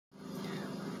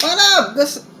up? Good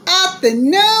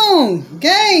afternoon,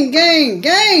 gang,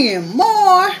 and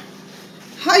more.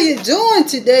 How you doing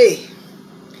today?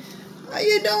 How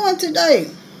you doing today?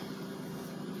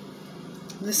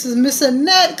 This is Miss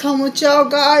Annette coming with y'all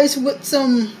guys with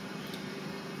some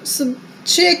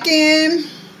chicken.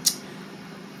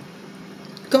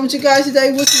 Coming to you guys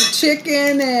today with some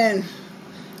chicken and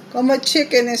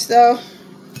chicken and stuff.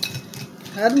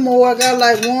 Had more. I got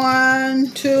like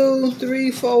 1, 2,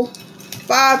 3, 4,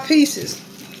 5 pieces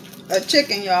of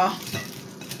chicken, y'all.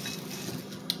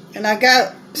 And I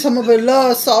got some of the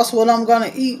love sauce, what I'm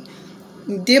gonna eat,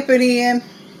 dip it in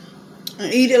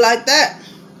and eat it like that.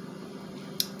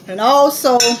 And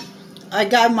also I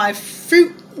got my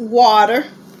fruit water.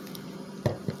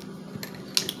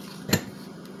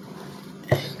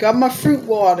 Got my fruit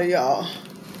water, y'all.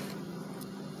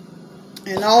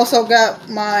 And also got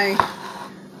my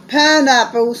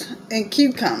pineapples and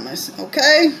cucumbers,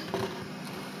 okay?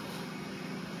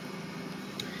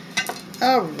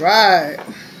 Alright.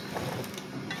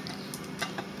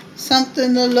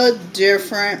 Something a little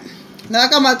different. Now I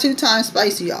got my 2 times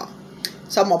spicy, y'all.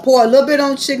 So I'm going to pour a little bit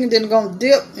on chicken, then I'm going to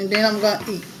dip, and then I'm going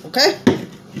to eat, okay?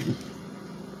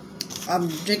 I'm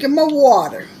drinking my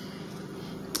water.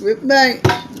 With my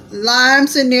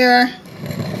limes in there.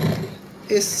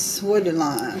 What are the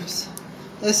limes?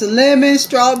 It's lemon,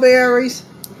 strawberries.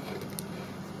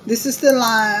 This is the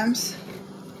limes.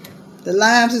 The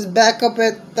limes is back up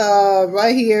at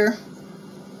right here.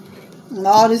 And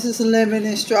all this is lemon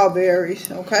and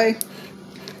strawberries, okay?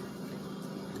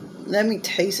 Let me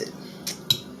taste it.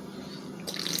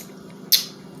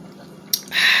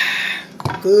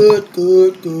 Good,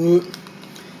 good, good.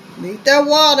 Need that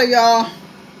water, y'all.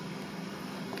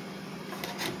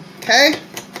 Okay?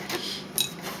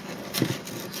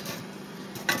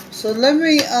 So let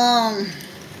me try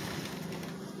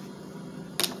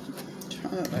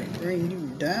to like bring you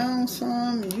down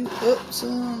some and you up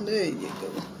some. There you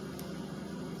go.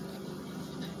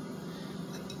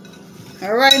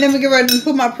 Alright, let me get ready to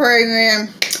put my prayer in.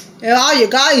 And all you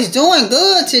guys doing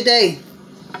good today.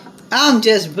 I'm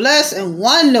just blessed and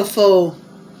wonderful.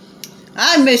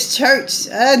 I miss church.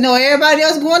 I know everybody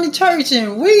else going to church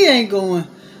and we ain't going.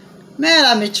 Man,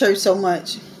 I miss church so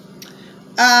much.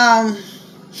 I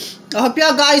hope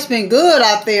y'all guys been good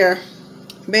out there.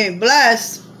 Been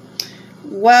blessed.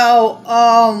 Well,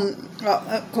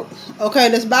 okay,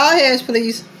 let's bow our heads,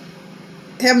 please.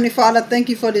 Heavenly Father, thank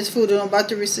you for this food that I'm about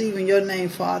to receive in your name,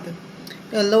 Father.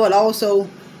 And Lord, also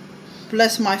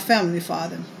bless my family,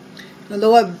 Father. And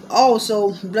Lord,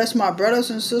 also bless my brothers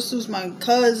and sisters, my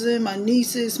cousin, my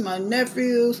nieces, my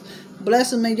nephews.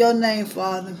 Bless them in your name,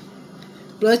 Father.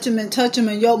 Bless them and touch them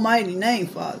in your mighty name,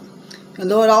 Father. And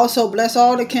Lord, also bless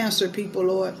all the cancer people,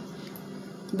 Lord.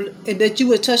 And that you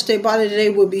would touch their body, that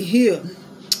they would be healed.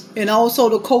 And also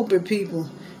the COVID people.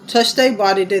 Touch their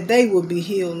body, that they would be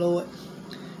healed, Lord.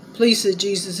 Please,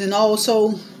 Jesus. And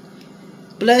also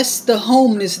bless the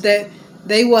homeless, that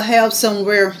they will have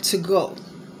somewhere to go.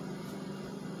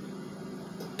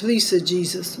 Please,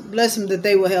 Jesus. Bless them that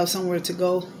they will have somewhere to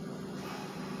go.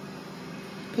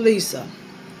 Please, sir.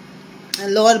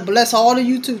 And Lord, bless all the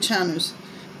YouTube channels,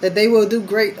 that they will do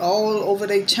great all over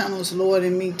their channels, Lord,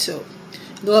 and me too.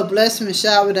 Lord, bless them and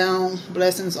shower down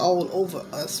blessings all over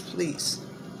us, please.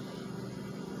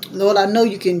 Lord, I know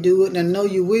you can do it, and I know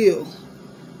you will.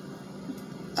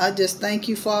 I just thank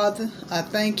you, Father. I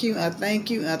thank you, I thank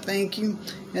you, I thank you.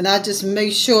 And I just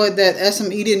make sure that as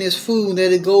I'm eating this food,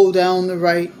 that it go down the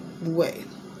right way.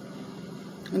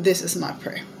 And this is my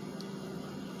prayer.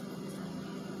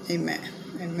 Amen.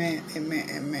 Amen, amen,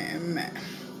 amen, amen.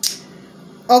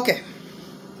 Okay.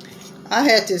 I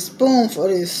had this spoon for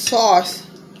this sauce.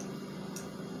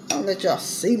 I'll let y'all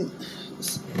see.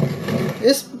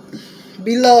 This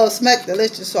beloved smack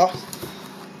delicious sauce.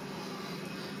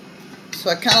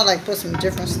 So I kind of like put some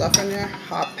different stuff in there.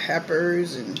 Hot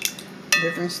peppers and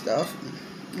different stuff.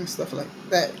 And stuff like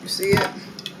that. You see it?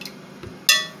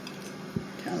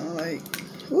 Kind of like,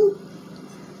 whoo.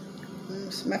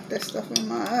 Smack that stuff in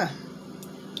my eye.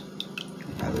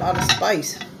 A lot of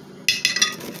spice.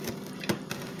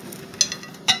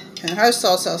 And her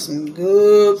sauce has some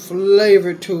good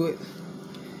flavor to it.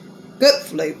 Good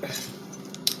flavor.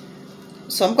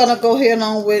 So I'm going to go ahead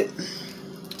on with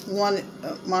I'm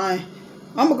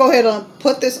going to go ahead and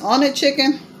put this on the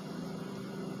chicken.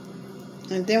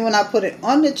 And then when I put it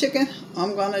on the chicken,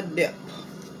 I'm going to dip.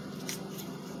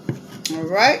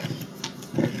 Alright.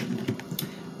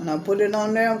 When I put it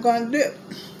on there, I'm going to dip.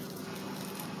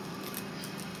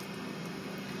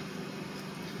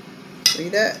 See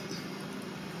that?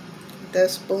 That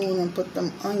spoon and put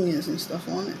them onions and stuff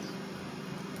on it.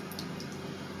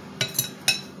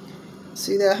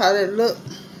 See that, how that look?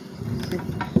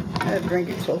 I'll bring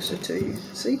it closer to you.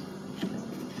 See?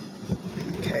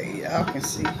 Okay, y'all can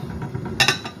see.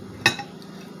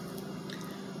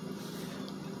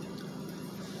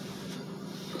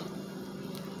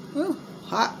 Ooh,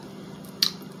 hot.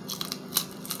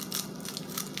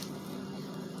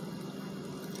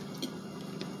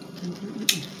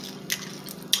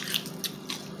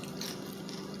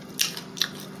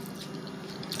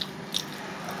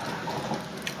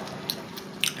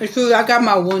 It's true, I got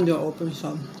my window open,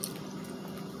 so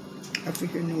I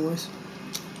figured noise.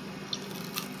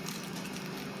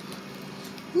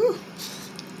 Whew.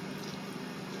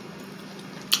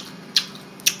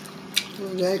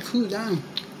 Let it cool down.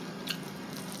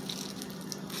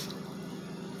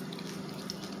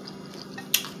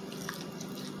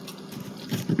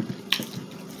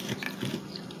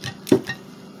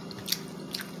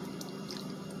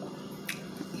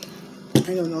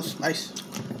 Ain't no spice.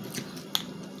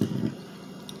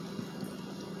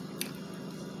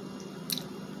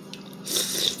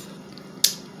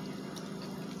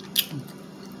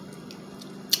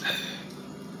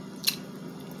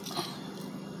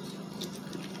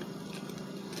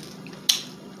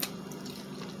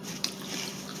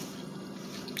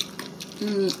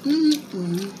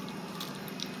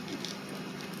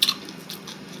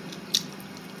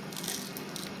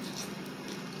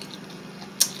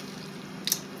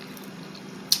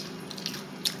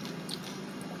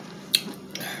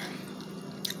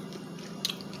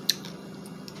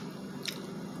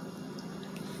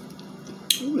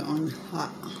 Ooh, the onion hot.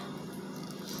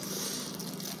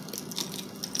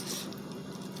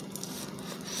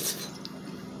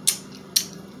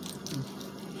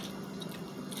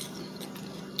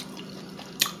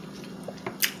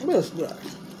 That's good.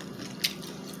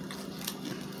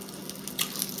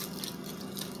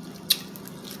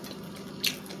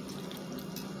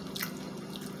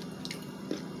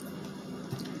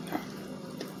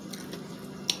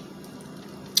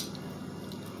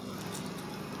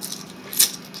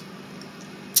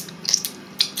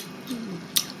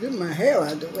 Get my hair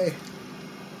out of the way.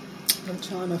 I'm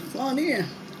trying to flaunt in.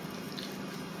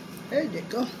 There you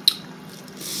go.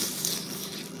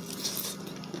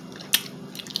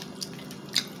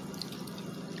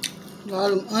 A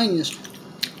lot of onions.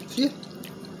 See?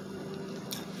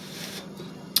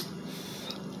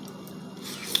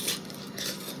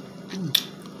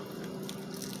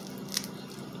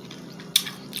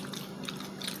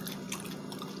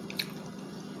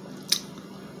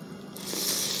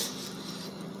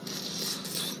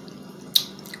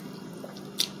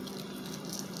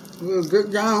 We'll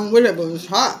get down with it, but it's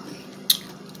hot.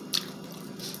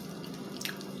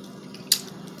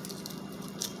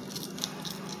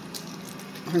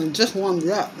 And it just warmed it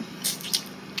up.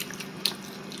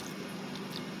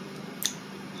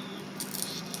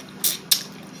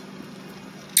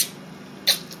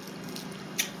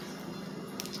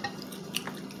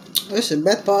 This is the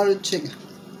best part of the chicken.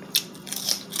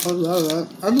 I love that.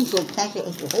 I do so comfortable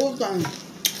with the whole thing.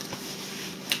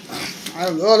 I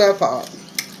love that part.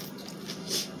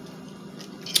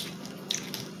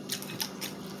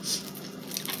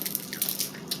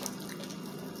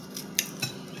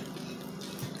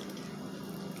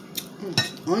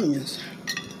 Onions.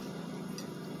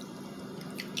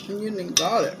 Onion and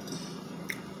garlic.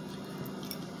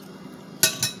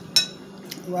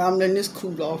 Well, I'm letting this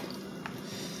cool off.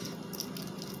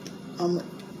 I'm gonna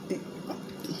eat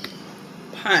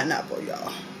pineapple,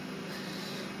 y'all.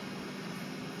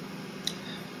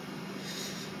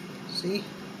 See?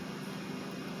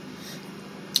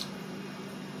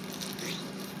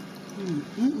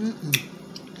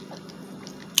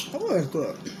 Oh, it's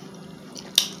good.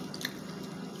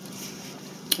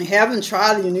 If you haven't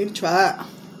tried it, you need to try it.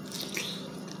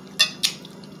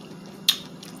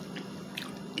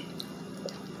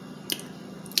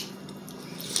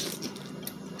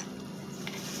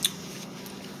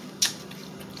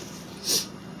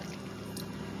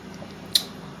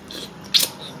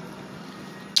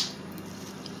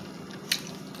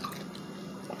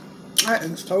 That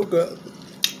is so good.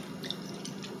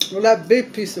 Well, that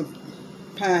big piece of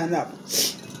pineapple.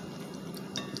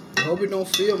 I hope it don't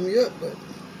fill me up, but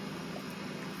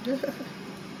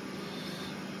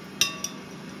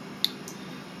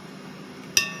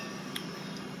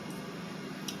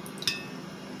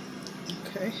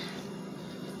okay.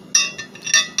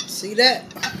 See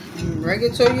that? Bring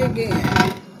it to you again.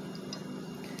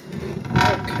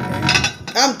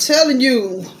 Okay. I'm telling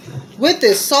you, with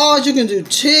this sauce, you can do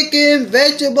chicken,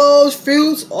 vegetables,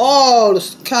 fruits, all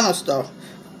this kind of stuff.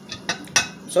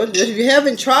 So if you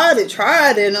haven't tried it,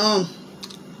 try it, and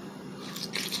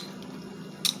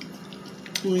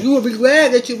You will be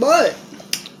glad that you bought it.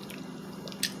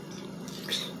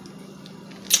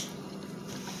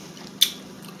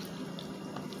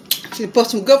 She put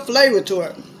some good flavor to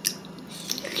it.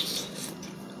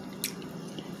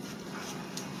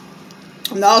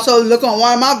 And also look on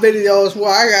one of my videos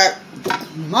where I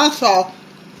got my sauce.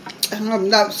 I'm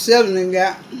not selling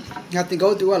that. I have to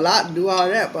go through a lot to do all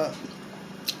that, but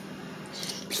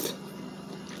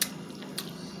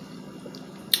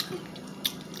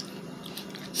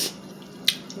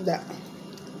that.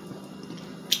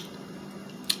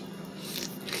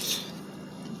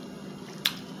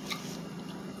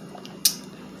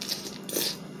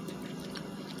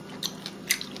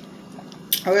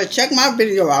 Okay, check my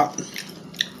video out.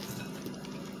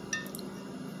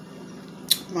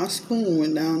 My spoon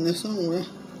went down there somewhere.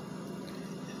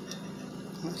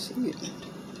 I see it.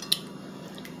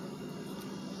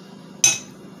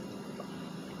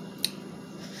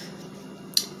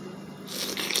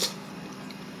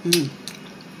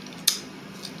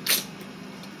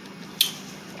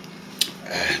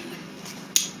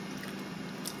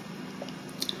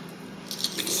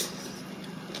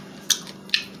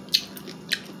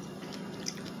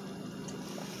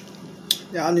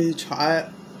 Y'all need to try it.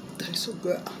 Tastes so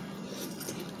good.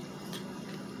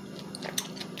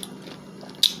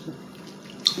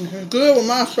 It's good with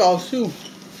my sauce too.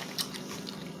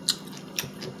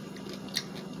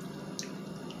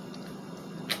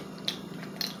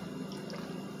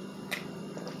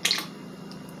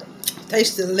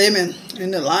 Taste the lemon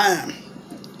and the lime.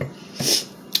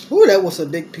 Ooh, that was a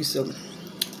big piece of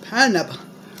pineapple.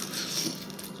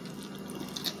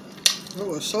 It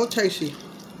was so tasty.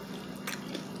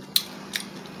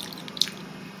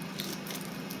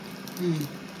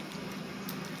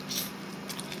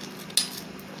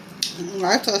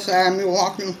 Right outside me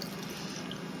walking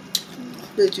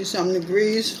 50-something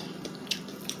degrees.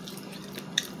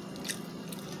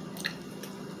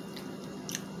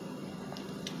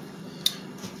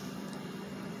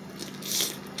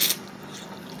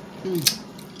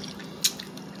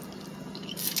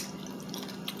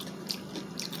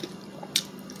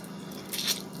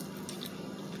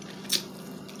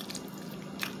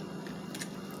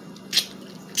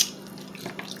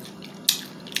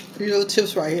 These little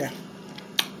tips right here.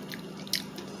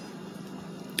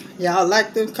 Y'all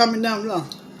like them? Comment down below.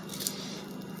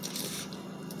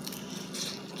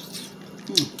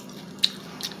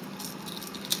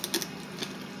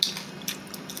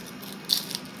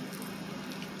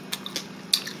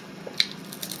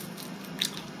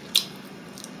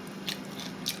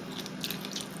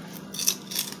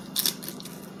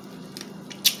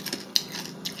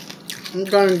 I'm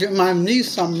gonna get my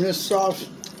niece some of this sauce.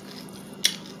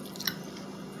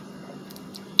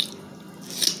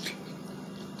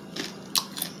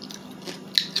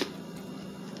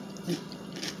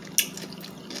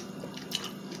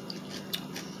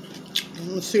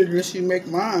 Let's see if she make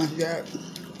mine yet.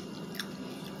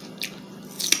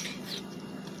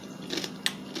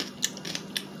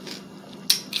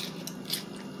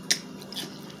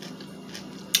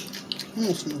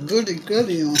 Some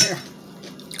goody on here.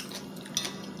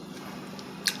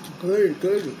 Goody.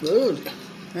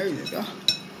 There you go.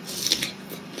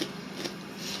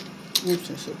 What's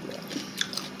this about?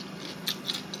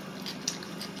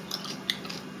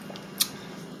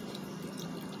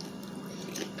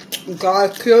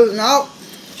 God killing out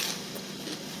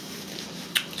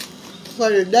for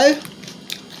the day.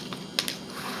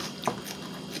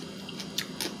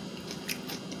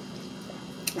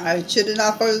 I chilling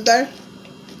out for the day.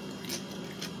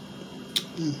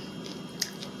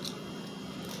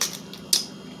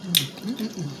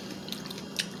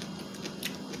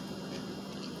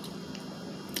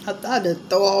 I thought I'd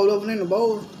throw all over in the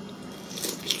bowl.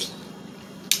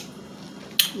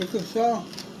 Look at that.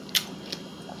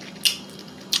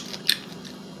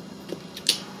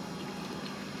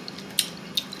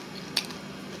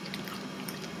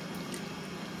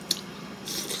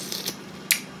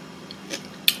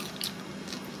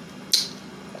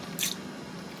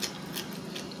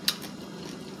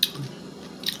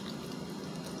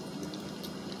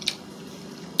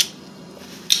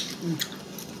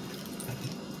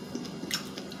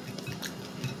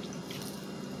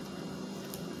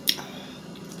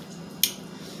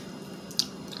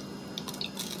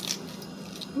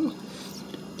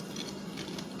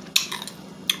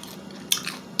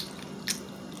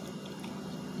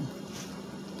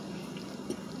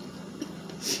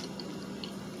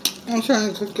 I'm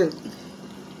trying to cook it.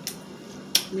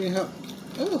 Yeah.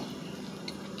 Oh.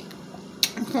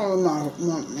 I'm calling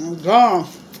my gum.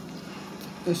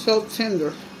 It's so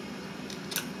tender.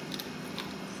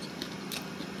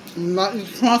 Not these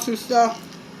crunchy stuff.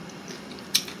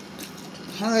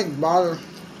 I like butter.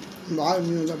 Butter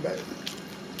meals are better.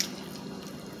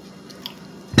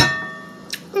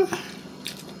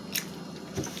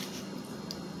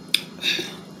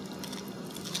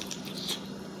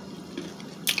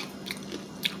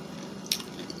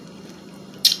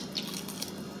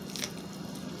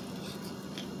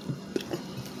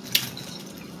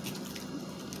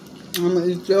 I'm gonna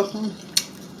eat this one.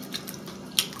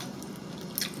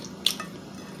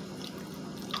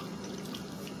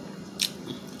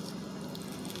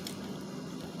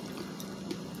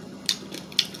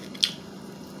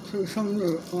 Put some of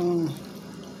the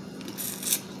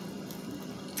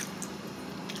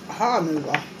hot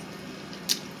noodle.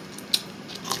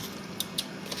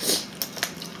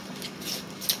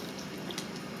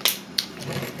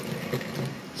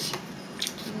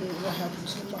 What happened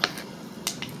to my?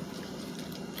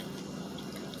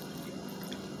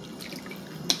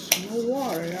 Some more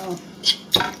water, y'all.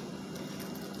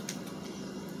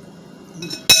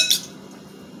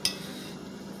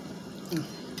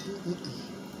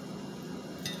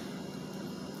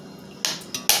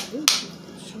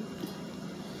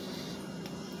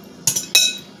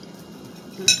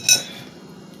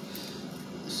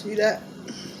 See that?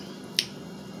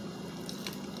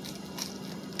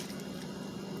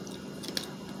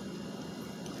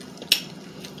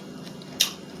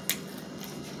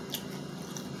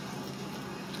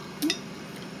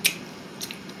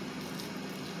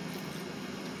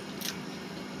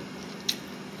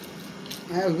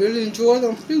 I really enjoy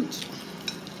them fruits.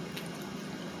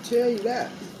 Tell you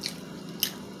that.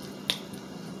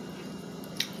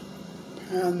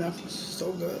 Pineapple is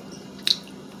so good.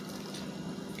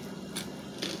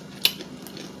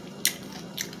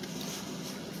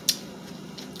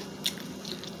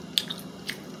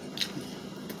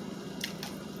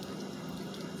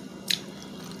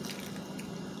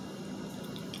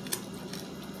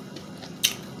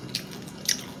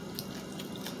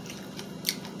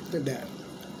 Look at that.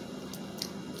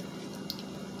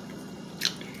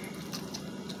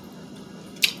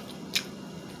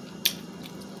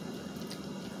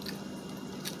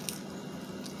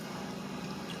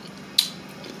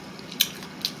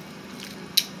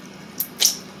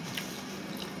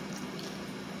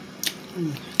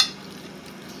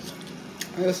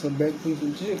 That's a baked piece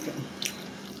of chicken.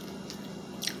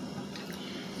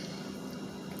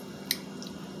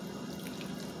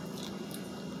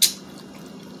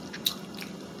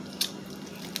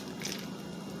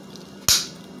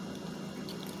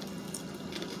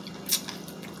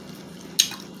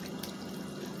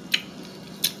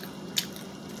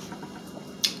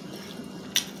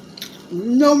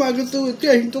 Nobody can do it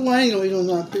there. You don't ain't no eat on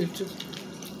that picture.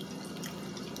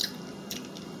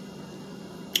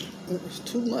 It's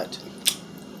too much.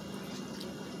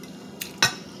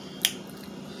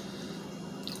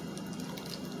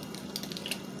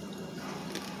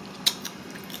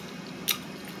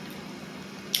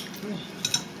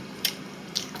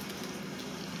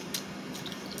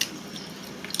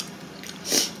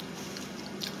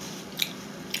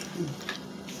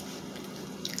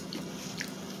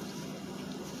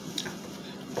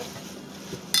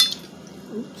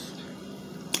 Oops.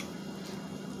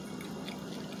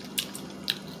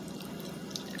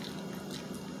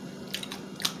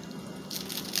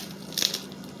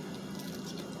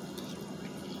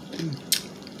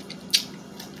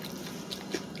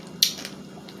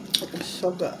 It's so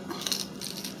good.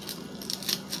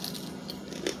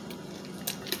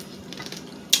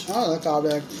 I like all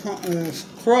that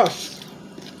crust.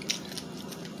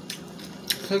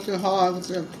 Take it hard with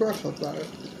that crust about it.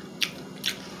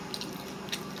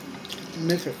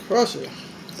 Make it crusty.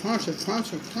 Crunchy,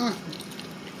 crunchy, crunchy.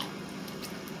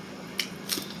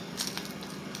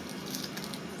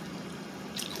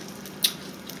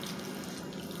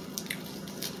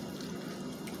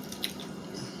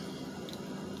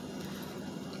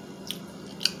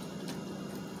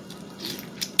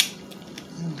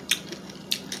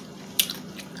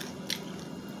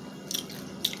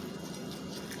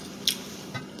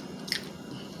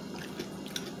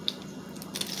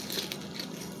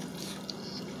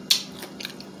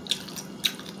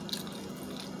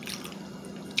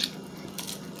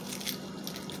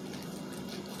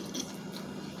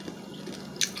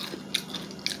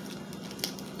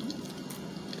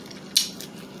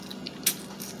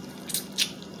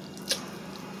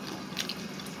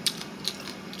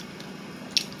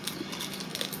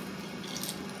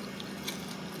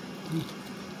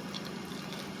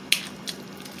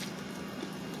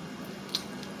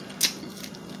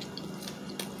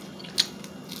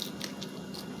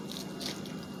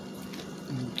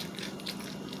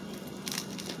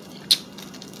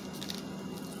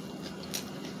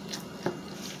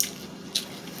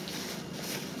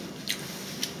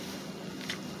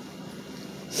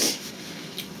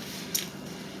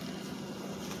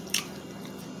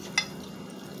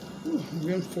 I'm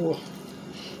getting full.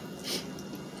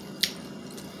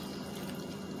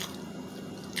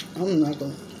 I'm not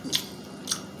gonna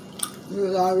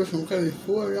realize this one cause it's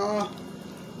full, y'all.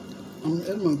 I'm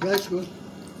eating my vegetables.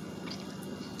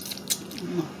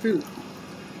 My fruit.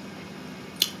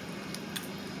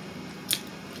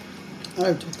 I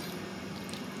have to,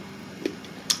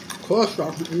 of course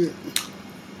I can eat it.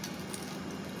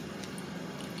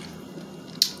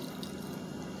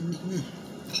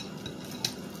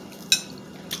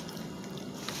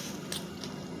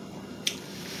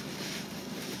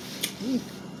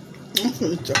 I'm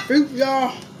gonna eat the fruit,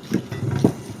 y'all.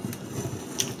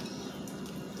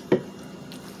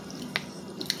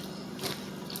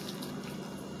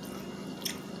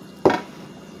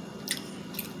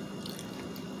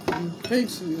 Can't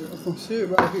see it. I can see it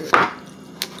right here.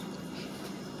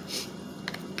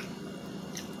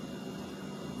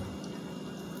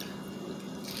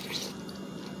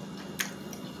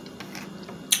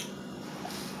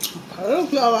 I don't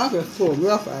feel like I get full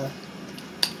real fast.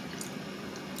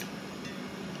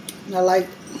 I like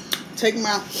take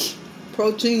my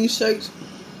protein shakes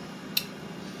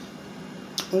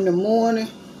in the morning.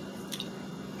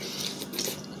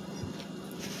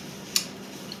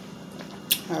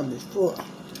 I'll be full.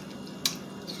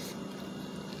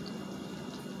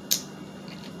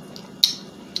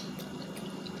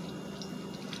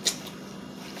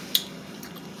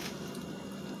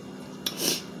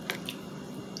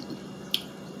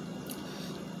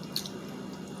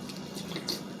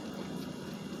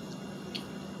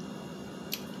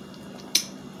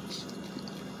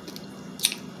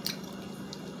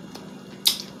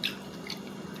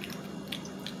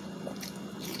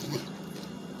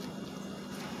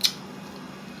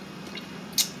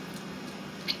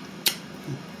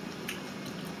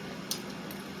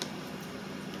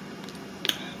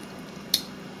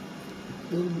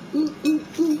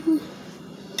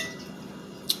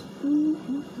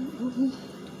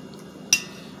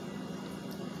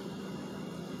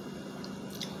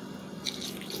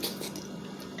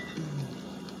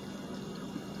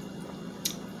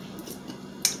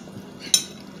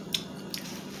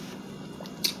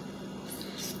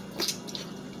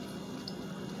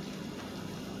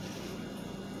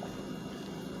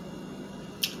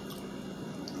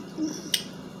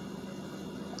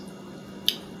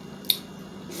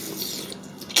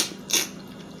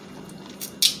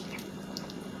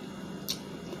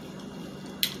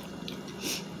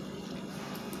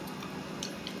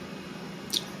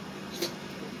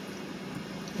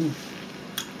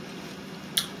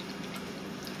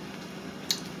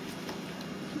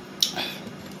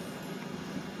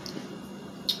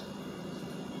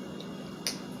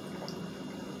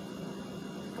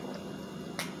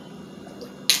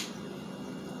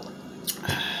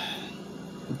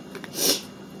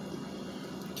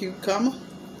 Cucumber.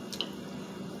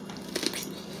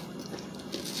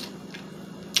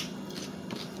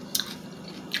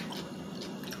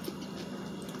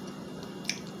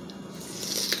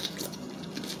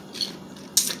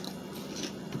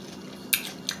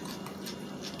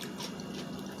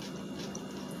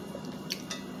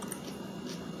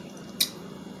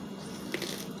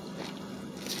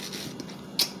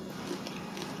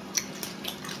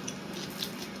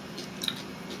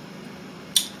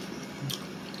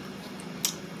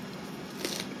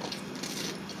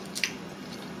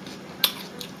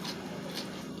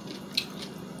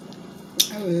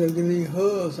 I was gonna give me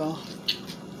hugs on.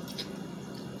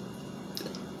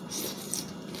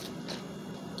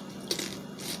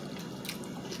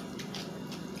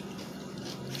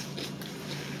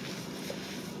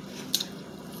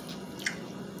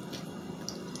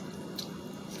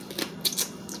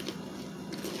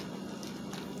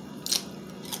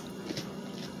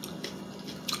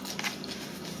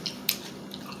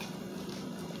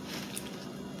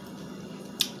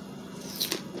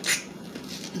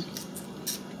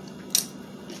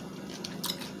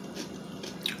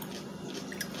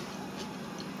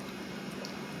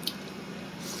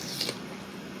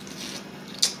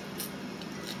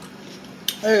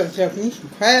 I gotta take me some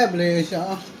crab legs,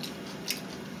 y'all.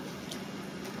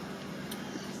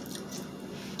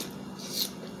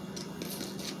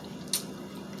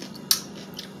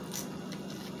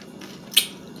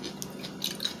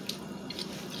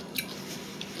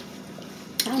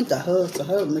 I want the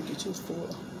hug make it too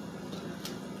full.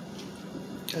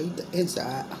 I eat the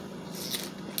inside.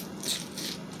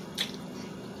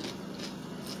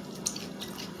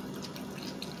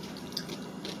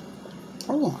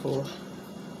 I want full.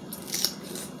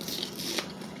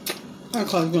 I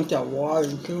can't drink that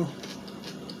water too.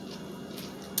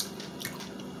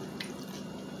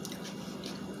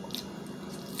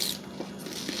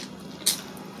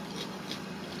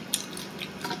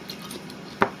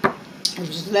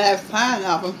 This last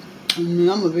pineapple, and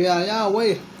I'm gonna be out of y'all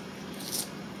way.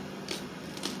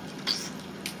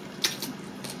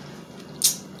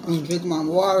 I'm gonna drink my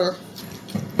water.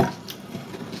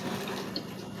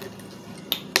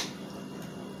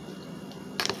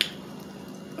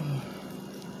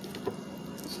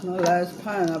 It's my last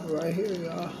pineapple right here,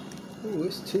 y'all. Ooh,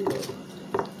 it's two.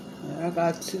 I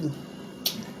got two.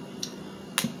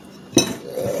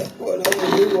 What I'm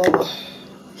gonna do, I'm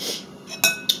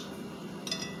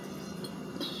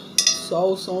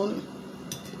sauce on it.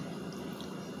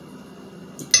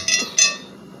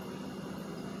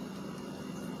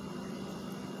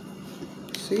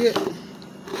 See it?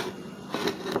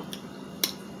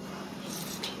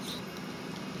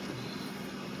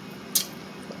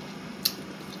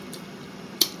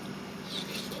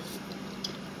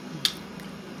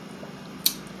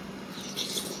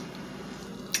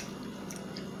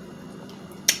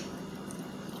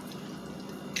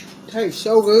 Tastes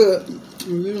so good.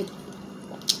 You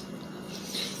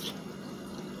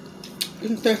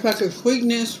can taste like the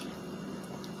sweetness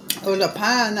of the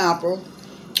pineapple,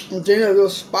 and then a little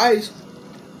spice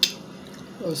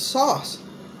of sauce.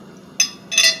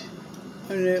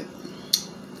 And it,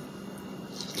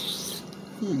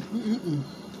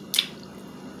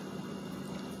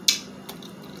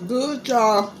 good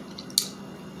job.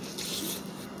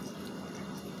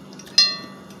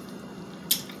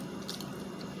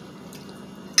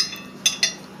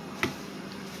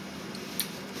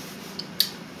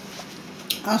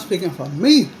 I'm speaking for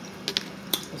me.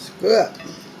 It's good.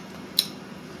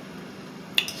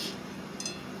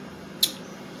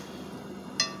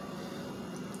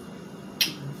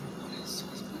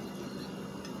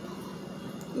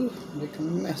 Ooh, making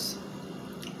a mess.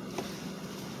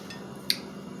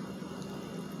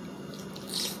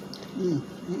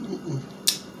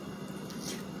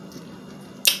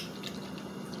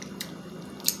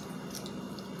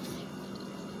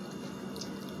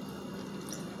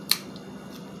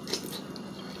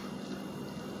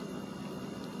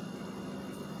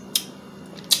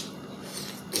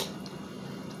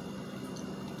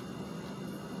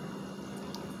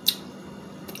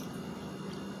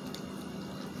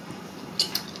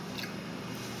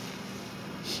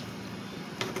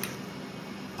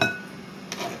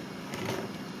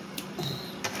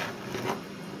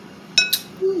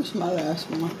 It's my last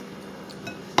one.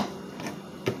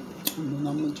 And then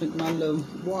I'm gonna drink my little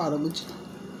water with you.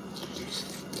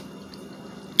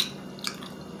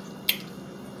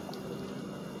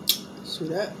 See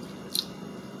that?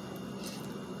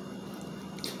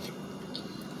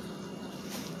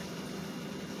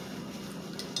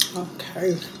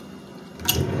 Okay.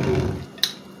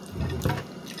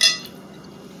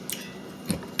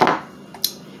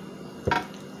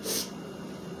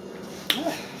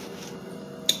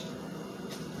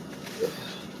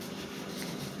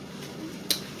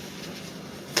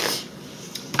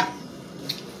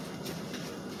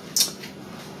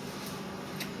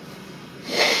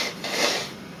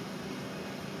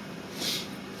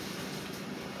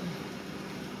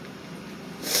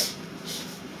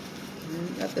 You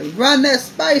got to run that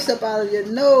spice up out of your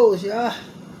nose, y'all.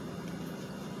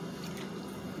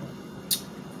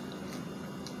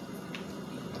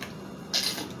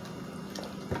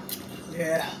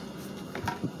 Yeah.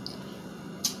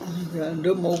 I gotta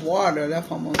do more water. That's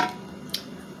why I'm gonna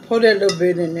put that little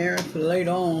bit in there for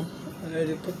later on. I let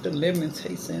it put the lemon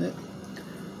taste in it.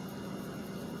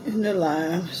 And the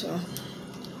lime, so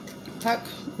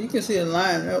you can see the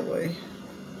lime that way.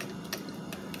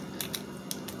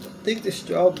 I think the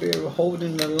strawberry was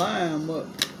holding the lime up.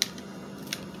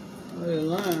 The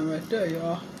lime right there,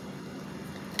 y'all.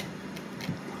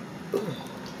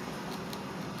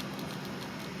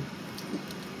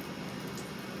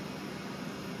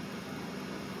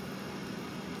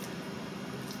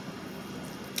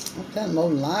 That no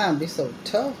lime be so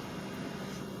tough.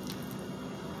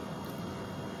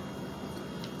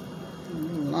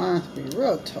 Limes be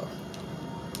real tough.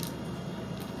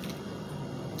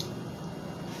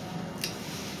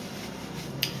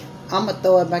 I'm gonna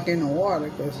throw it back in the water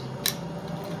because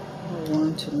I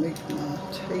want to make my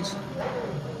taste.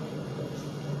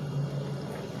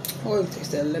 Oh,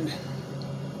 taste that lemon.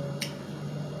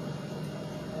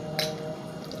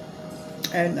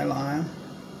 And the lime.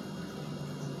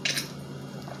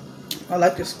 I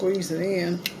like to squeeze it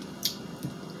in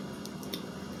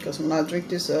because when I drink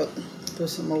this up, put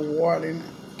some more water in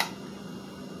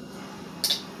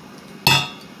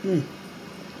it.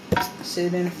 Sit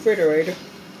it in the refrigerator.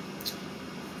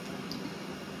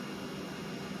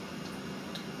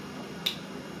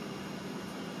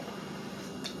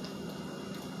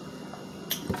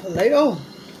 For later on.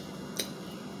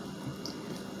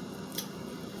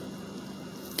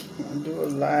 gonna do a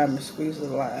lime and squeeze a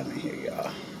lime in here,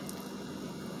 y'all.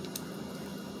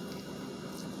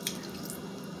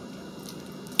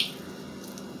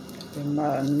 And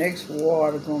my next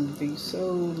water gonna be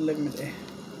so limited.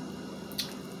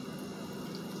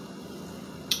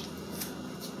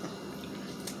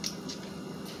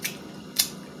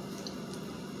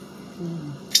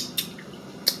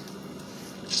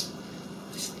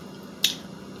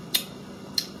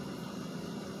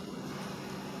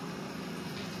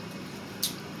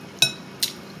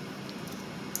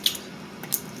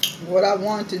 What I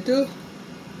wanted to do,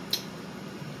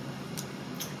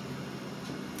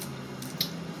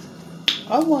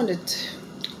 I wanted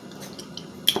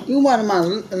to do one of my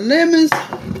lemons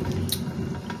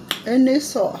in this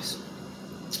sauce.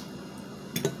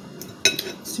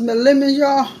 Smell lemons,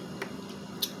 y'all.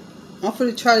 I'm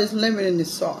gonna try this lemon in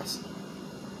this sauce.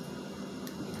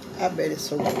 I bet it's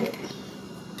so good.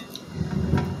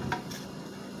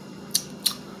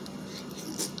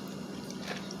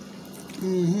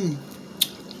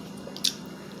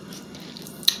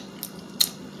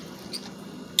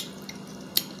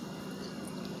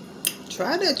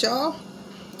 Try that, y'all.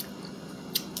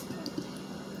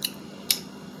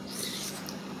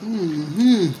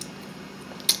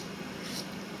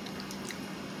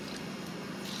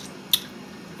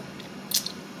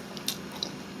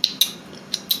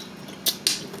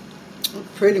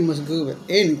 Pretty much good with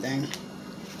anything.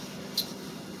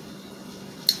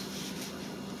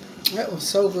 That was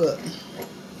so good.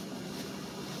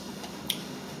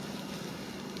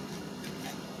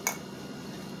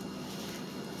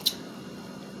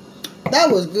 That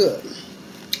was good.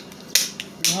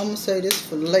 I'm gonna say this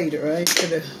for later. I ain't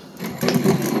gonna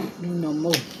do no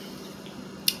more.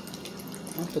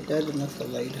 I'll put that in there for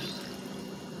later.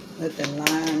 Let the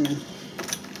lime and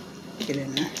get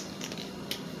in there.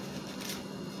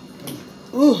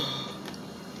 Ooh.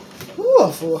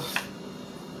 Ooh, for.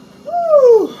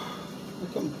 Ooh.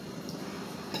 Look at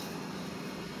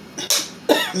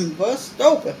them. Bust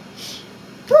open.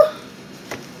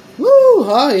 Woo,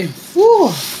 I am full.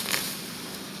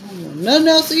 I don't want nothing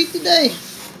else to eat today.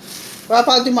 But I'll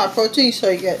probably do my protein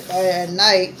shake at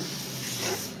night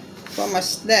for my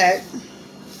snack.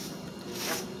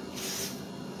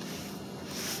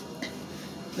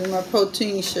 Do my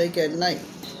protein shake at night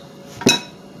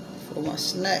for my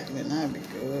snack, then that'll be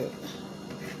good.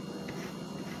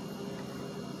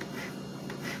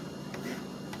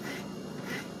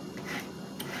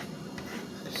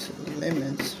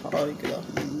 Lemons hard to get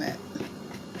off my mat.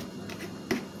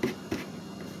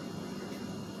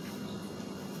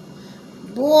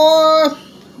 Boy,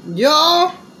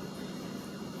 y'all,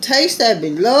 taste that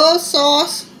beloved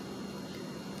sauce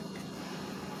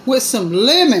with some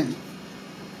lemon.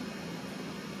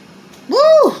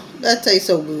 Woo, that tastes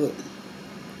so good.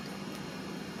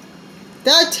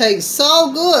 That tastes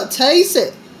so good. Taste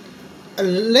it. A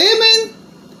lemon,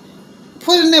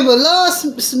 put in there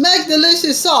beloved smack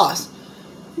delicious sauce.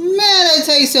 Man, that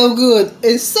tastes so good.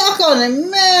 And suck on it.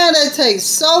 Man, that tastes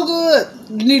so good.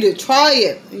 You need to try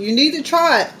it. You need to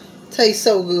try it. Tastes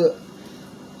so good.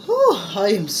 Whew,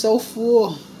 I am so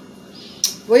full.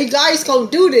 What you guys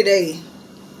gonna do today?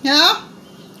 Huh?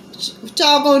 What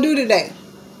y'all gonna do today?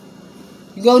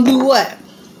 You gonna do what?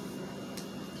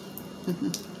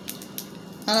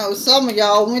 I know some of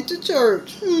y'all went to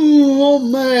church.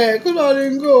 I'm mad because I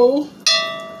didn't go.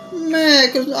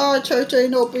 Mad because our church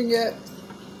ain't open yet.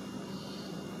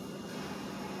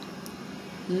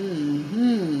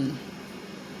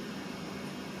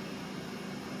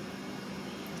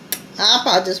 I'll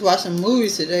probably just watch some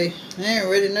movies today. I ain't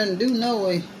really nothing to do, no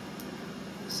way.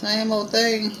 Same old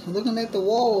thing, looking at the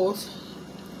walls.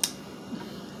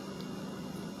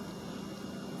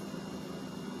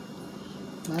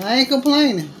 I ain't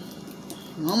complaining.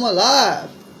 I'm alive.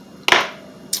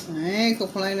 I ain't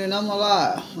complaining, I'm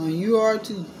alive. And you are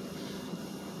too.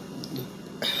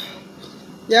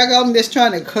 Y'all got me just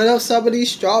trying to cut up some of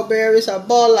these strawberries. I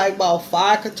bought like about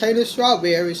 5 containers of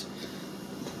strawberries.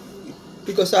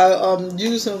 Because I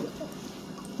use them,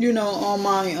 you know, on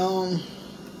my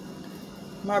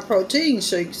my protein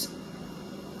shakes.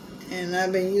 And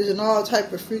I've been using all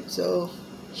type of fruit, so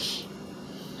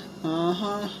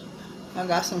I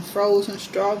got some frozen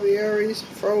strawberries,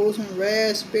 frozen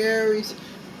raspberries,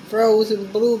 frozen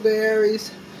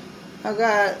blueberries. I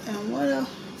got what else?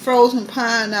 Frozen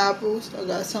pineapples. I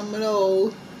got some of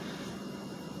those.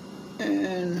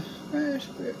 And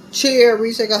raspberry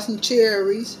cherries. I got some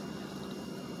cherries.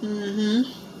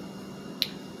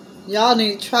 Y'all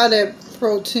need to try that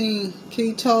protein,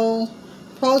 ketone,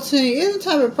 protein, any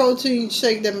type of protein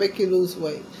shake that make you lose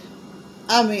weight.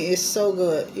 I mean, it's so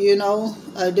good, you know.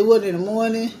 I do it in the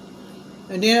morning.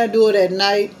 and then I do it at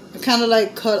night. I kind of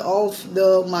like cut off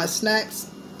my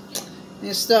snacks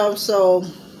and stuff. So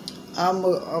I'm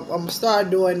gonna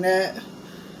start doing that.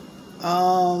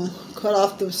 Cut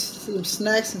off some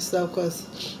snacks and stuff,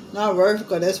 because not worth it,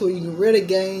 because that's where you can really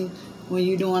gain when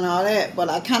you're doing all that. But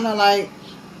I kind of like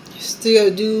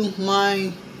still do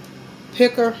my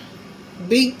picker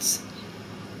beets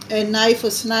at night for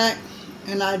snack,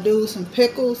 and I do some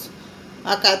pickles.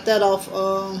 I got that off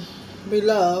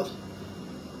Beloved.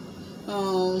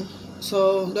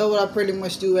 So that's what I pretty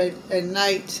much do at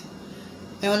night.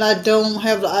 And when I don't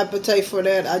have the appetite for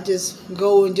that, I just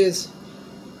go and just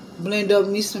blend up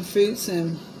me some fruits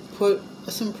and put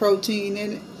some protein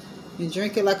in it and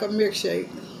drink it like a milkshake.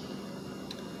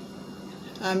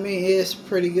 I mean, it's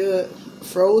pretty good.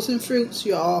 Frozen fruits,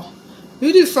 y'all.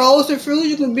 You do frozen fruits,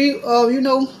 you can be,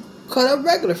 cut up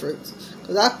regular fruits.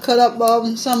 Because I cut up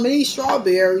some of these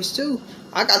strawberries too.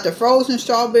 I got the frozen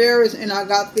strawberries, and I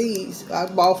got these. I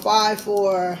bought five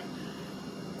for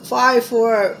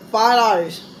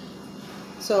 $5.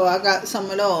 So I got some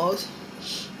of those.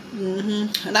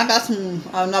 And I got some,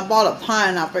 and I bought a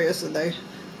pineapple yesterday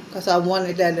because I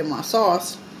wanted that in my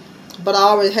sauce. But I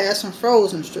already had some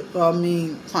frozen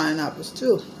pineapples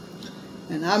too.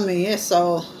 And I mean, it's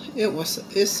so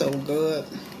good.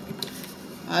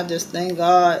 I just thank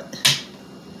God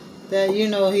that,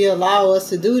 He allow us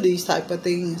to do these type of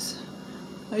things.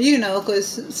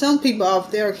 Because some people out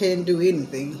there can't do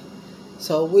anything.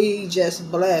 So we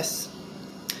just bless.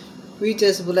 We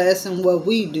just bless in what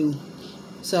we do.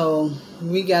 So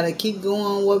we got to keep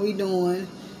going what we doing.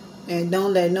 And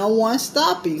don't let no one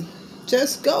stop you.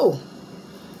 Just go.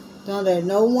 Don't let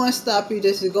no one stop you.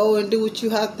 Just go and do what you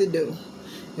have to do.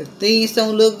 If things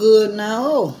don't look good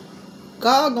now,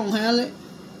 God gonna handle it.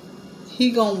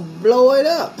 He gonna blow it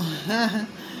up.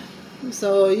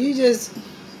 So you just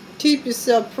keep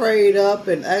yourself prayed up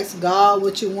and ask God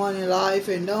what you want in life,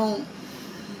 and don't,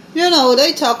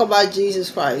 they talk about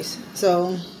Jesus Christ.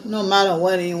 So no matter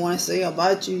what anyone say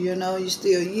about you, you're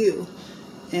still you.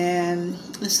 And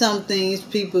some things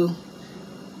people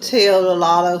tell a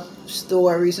lot of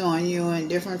stories on you and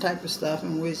different type of stuff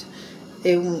in which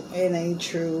it ain't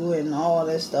true and all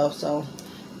that stuff. So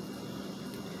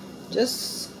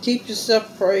just keep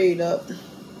yourself prayed up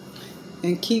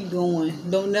and keep going.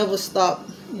 Don't never stop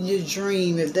your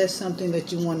dream if that's something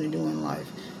that you want to do in life.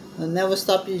 Don't never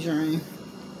stop your dream.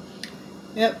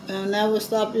 Yep, and never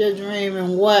stop your dream.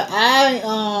 And what my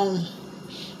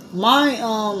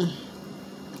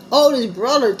oldest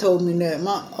brother told me that.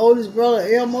 My oldest brother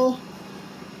Elmo,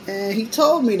 and he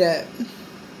told me that.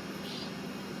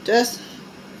 Just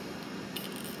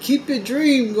keep your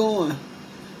dream going.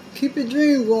 Keep your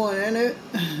dream going, ain't it?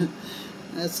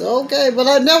 That's okay. But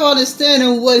I never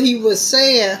understand what he was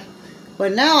saying.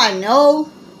 But now I know.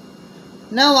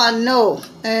 Now I know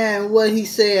and what he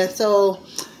said. So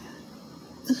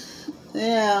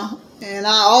yeah. And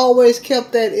I always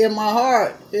kept that in my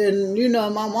heart and, in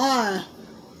my mind,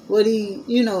 what he,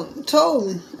 told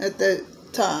me at that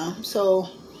time. So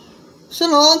it's a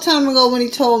long time ago when he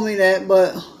told me that,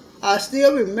 but I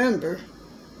still remember.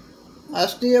 I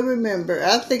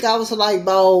think I was like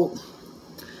about,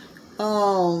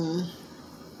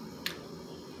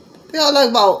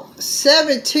 about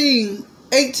 17,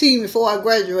 18 before I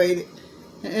graduated.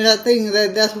 And I think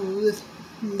that's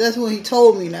when he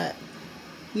told me that.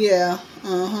 Yeah,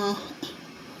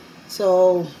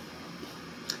 So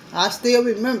I still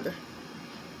remember.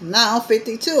 Now I'm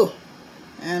 52,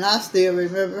 and I still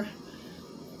remember.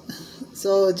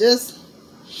 So just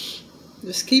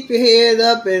keep your head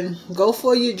up and go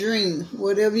for your dream.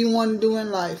 Whatever you want to do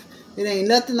in life. It ain't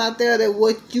nothing out there that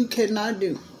what you cannot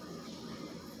do.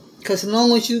 Because as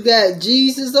long as you got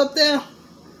Jesus up there,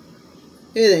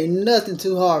 it ain't nothing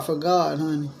too hard for God,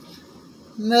 honey.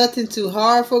 Nothing too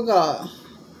hard for God.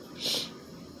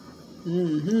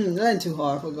 Nothing too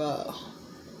hard for God.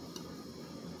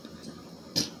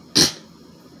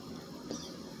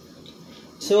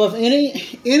 So if any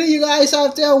of you guys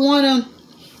out there want to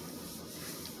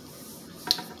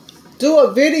do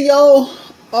a video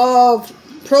of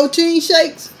protein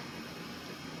shakes,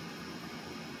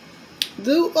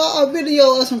 do a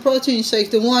video of some protein shakes.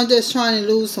 The one that's trying to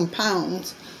lose some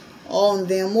pounds on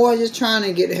them, or just trying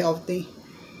to get healthy.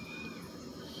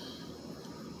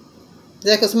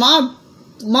 Yeah, because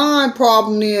my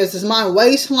problem is my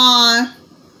waistline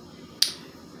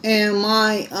and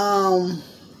my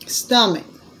stomach.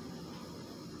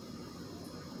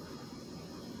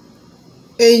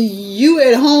 And you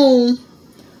at home,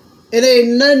 it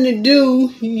ain't nothing to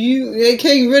do. It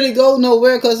can't really go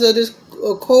nowhere because of this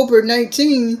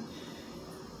COVID-19.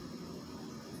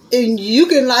 And you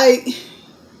can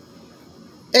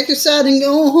exercise in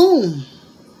your own home.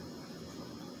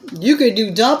 You could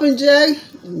do jumping jack,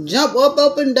 jump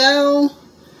up and down,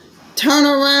 turn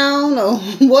around, or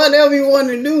whatever you want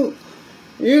to do.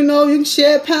 You know, you can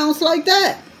shed pounds like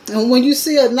that. And when you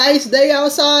see a nice day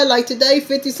outside, like today,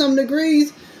 50-some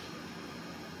degrees,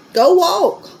 go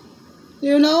walk.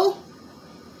 You know?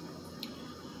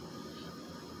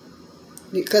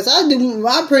 Because I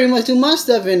pretty much do my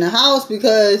stuff in the house,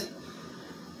 because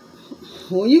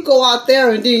when you go out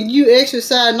there and then you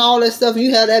exercise and all that stuff, and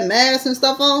you have that mask and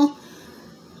stuff on,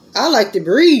 I like to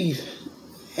breathe.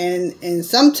 And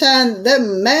sometimes that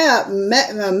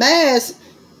mask,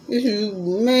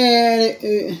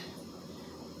 man,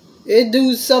 it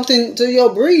do something to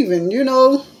your breathing. You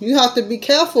know, you have to be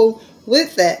careful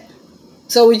with that.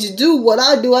 So what you do,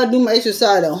 I do my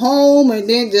exercise at home, and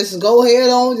then just go ahead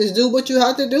on, just do what you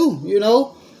have to do, you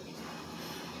know.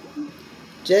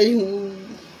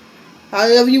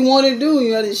 However you want to do,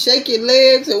 you know, to shake your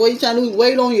legs, or what you trying to do,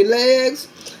 weight on your legs,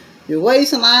 your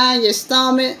waistline, your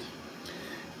stomach,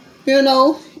 you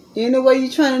know, any way you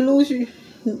trying to lose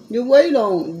your weight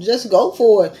on, just go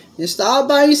for it. And start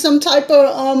buying some type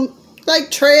of, like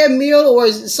treadmill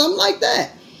or something like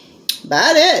that. Buy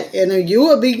that, and you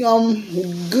will be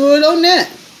good on that.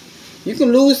 You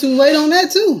can lose some weight on that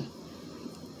too.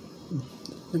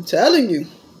 I'm telling you.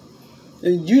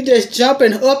 And you just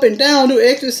jumping up and down, do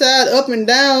exercise up and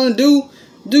down, do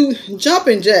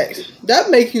jumping jacks. That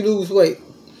make you lose weight.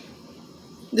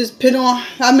 Just depending on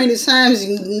how many times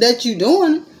that you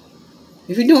doing.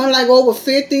 If you're doing like over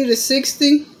 50 to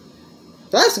 60,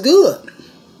 that's good.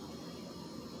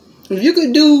 If you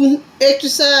could do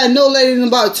exercise no later than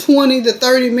about 20 to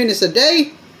 30 minutes a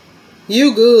day,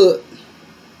 you good.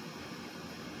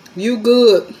 You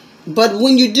good. But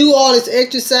when you do all this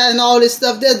exercise and all this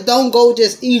stuff, just don't go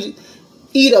just eat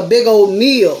a big old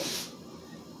meal.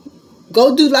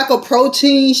 Go do like a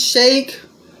protein shake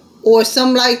or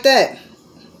something like that.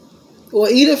 Or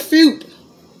eat a fruit.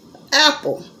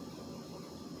 Apple.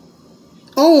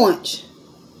 Orange.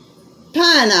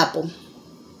 Pineapple.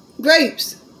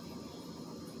 Grapes.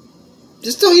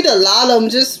 Just don't eat a lot of them.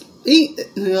 Just eat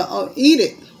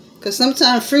it. Because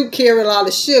sometimes fruit carry a lot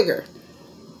of sugar.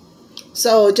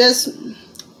 So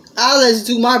I'll just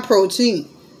do my protein.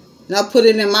 And I put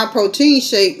it in my protein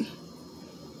shake.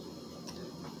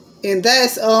 And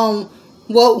that's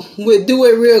what would do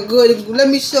it real good. Let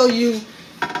me show you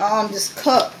this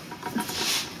cup.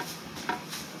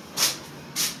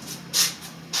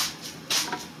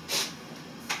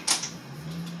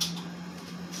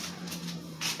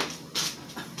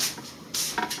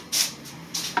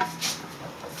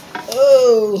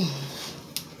 Oh,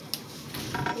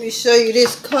 let me show you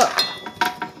this cup.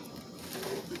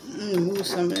 Let me move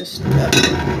some of this stuff.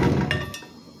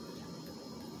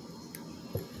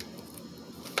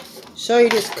 Show you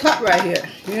this cup right here.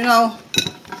 You know,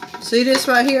 see this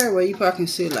right here? Well, you probably can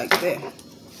see it like that.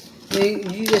 Then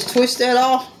you just twist that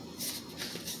off.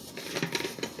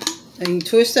 And you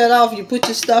twist that off. You put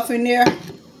your stuff in there.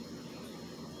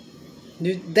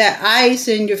 That ice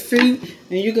and your fruit,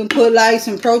 and you can put like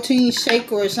some protein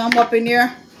shake or something up in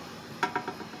there.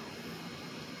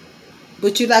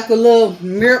 But you like a little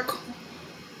milk,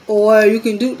 or you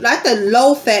can do like the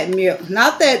low fat milk,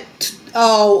 not that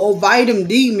vitamin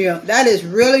D milk. That is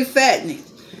really fattening.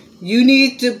 You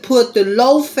need to put the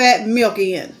low fat milk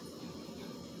in.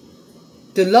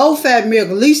 The low fat milk,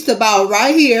 at least about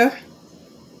right here.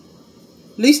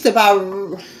 At least about,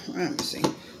 let me see.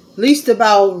 At least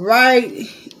about right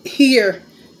here,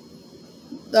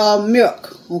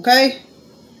 milk, okay?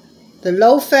 The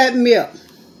low-fat milk.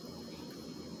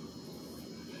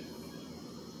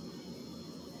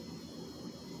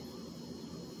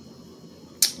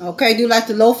 Okay, do like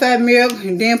the low-fat milk,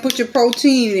 and then put your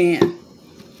protein in.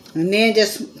 And then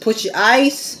just put your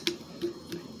ice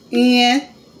in,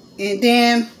 and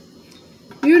then,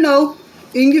 you know,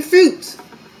 in your fruits.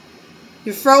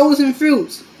 Your frozen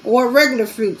fruits. Or regular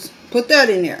fruits. Put that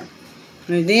in there.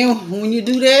 And then when you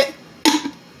do that,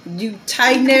 you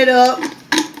tighten it up.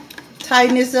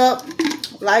 Tighten this up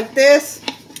like this.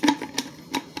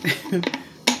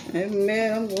 Hey,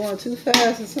 man, I'm going too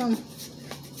fast or something.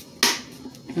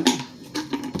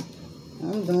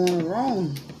 I'm doing it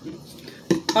wrong.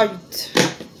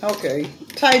 Okay.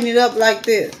 Tighten it up like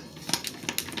this.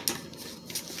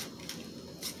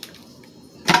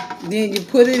 Then you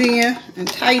put it in and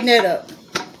tighten it up.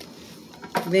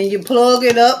 Then you plug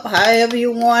it up however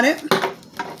you want it.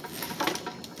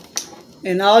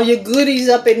 And all your goodies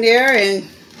up in there, and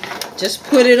just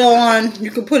put it on. You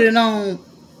can put it on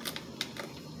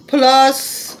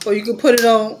plus, or you can put it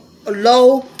on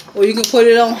low, or you can put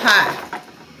it on high.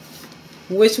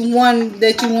 which one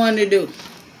that you want to do.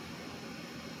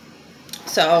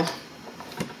 So,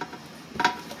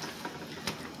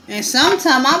 and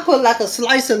sometimes I put like a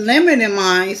slice of lemon in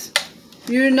mine,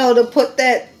 you know, to put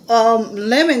that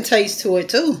lemon taste to it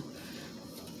too.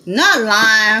 Not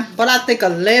lime, but I think a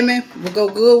lemon will go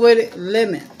good with it.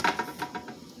 Lemon.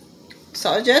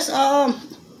 So just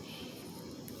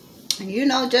you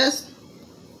know, just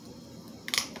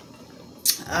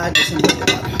I just need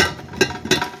water.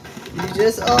 You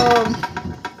just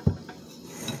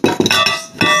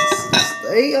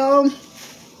stay on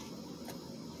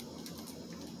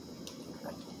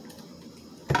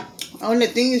the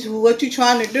things what you're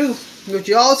trying to do, but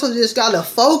you also just gotta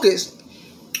focus.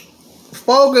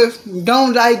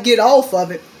 Don't like get off of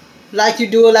it, like you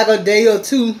do it like a day or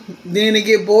two, then it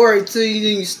get bored till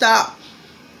you stop.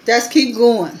 Just keep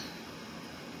going,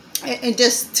 and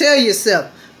just tell yourself,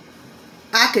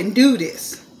 I can do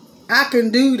this. I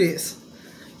can do this.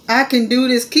 I can do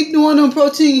this. Keep doing them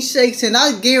protein shakes, and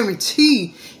I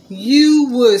guarantee you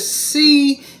will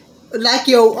see like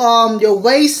your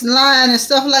waistline and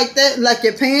stuff like that, like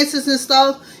your pants and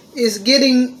stuff is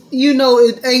getting, you know,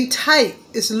 it ain't tight,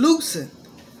 it's loosened.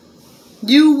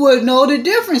 You would know the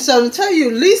difference. So to tell you,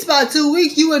 at least by 2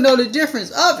 weeks, you would know the difference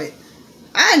of it.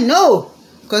 I know,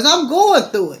 because I'm going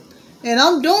through it, and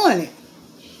I'm doing it.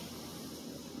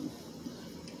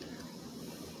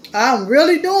 I'm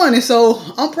really doing it, so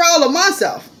I'm proud of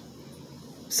myself.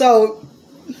 So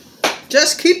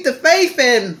just keep the faith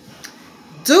and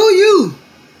do you.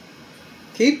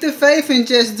 Keep the faith and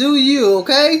just do you,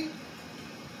 okay?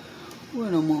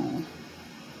 What am I on?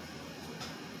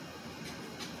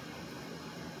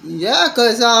 Yeah,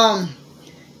 because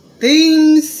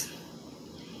things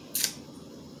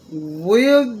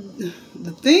will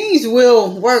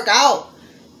work out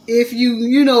if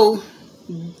you know,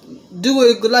 do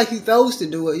it like you're supposed to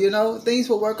do it, you know. Things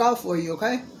will work out for you,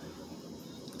 okay?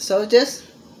 So just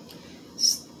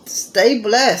stay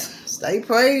blessed. Stay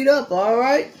prayed up,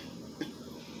 alright?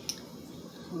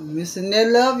 I'm missing that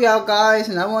love, y'all guys,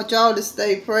 and I want y'all to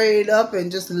stay prayed up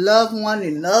and just love one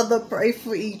another, pray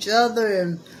for each other,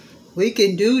 and we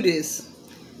can do this.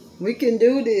 We can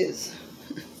do this.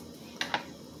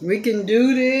 We can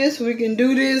do this. We can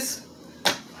do this.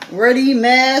 Wear these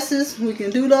masks. We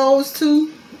can do those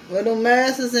too. Wear them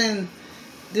masks and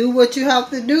do what you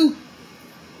have to do.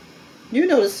 You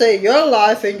know, to save your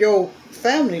life and your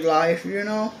family life, you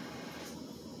know.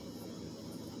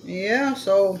 Yeah,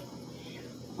 so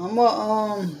I'm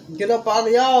gonna get up out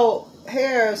of y'all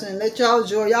hairs and let y'all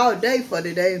enjoy y'all day for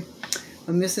today.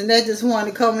 I'm missing that. Just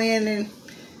wanted to come in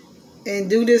and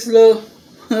do this little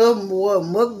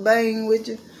mukbang with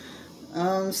you.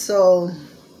 So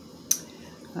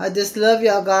I just love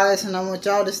y'all guys, and I want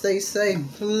y'all to stay safe.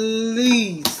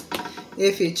 Please,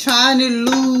 if you're trying to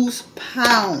lose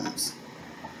pounds,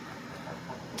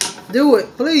 do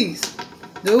it. Please,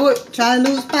 do it. Try to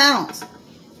lose pounds.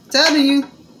 I'm telling you.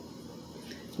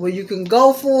 Well, you can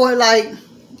go for it like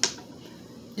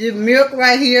your milk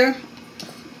right here,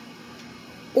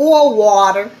 or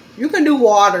water. You can do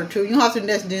water too. You don't have to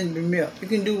necessarily do milk. You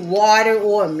can do water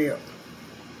or milk.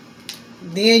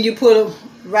 Then you put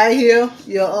right here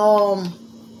your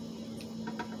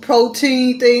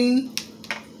protein thing.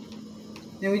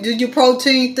 Then we do your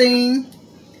protein thing.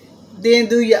 Then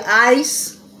do your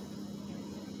ice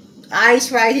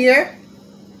right here,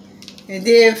 and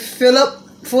then fill up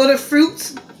for the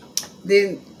fruits.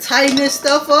 Then tighten this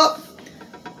stuff up.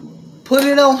 Put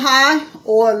it on high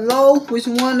or low, which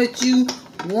one that you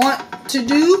want to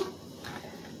do.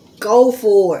 Go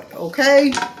for it,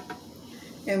 okay?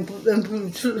 And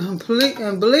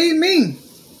believe me,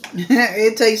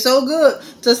 it tastes so good.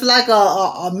 Just like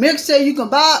a milkshake you can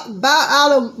buy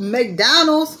out of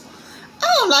McDonald's. I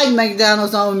don't like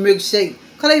McDonald's on milkshake,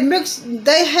 cause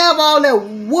they have all that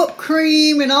whipped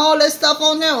cream and all that stuff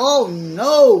on there. Oh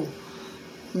no,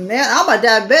 man, I'm a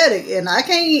diabetic and I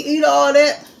can't eat all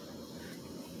that.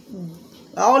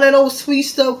 All that old sweet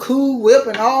stuff, Cool Whip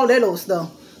and all that old stuff.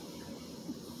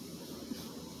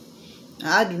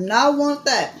 I do not want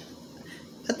that.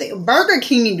 I think Burger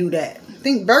King do that. I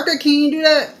think Burger King do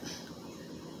that.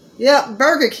 Yeah,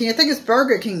 Burger King. I think it's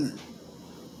Burger King.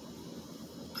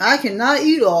 I cannot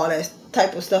eat all that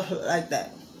type of stuff like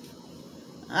that.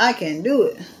 I can't do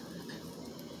it.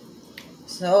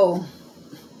 So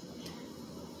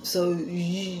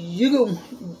you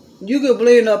can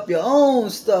blend up your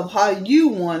own stuff how you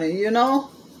want it, you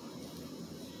know?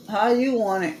 How you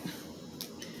want it.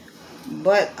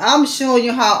 But I'm showing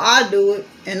you how I do it,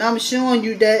 and I'm showing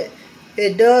you that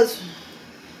it does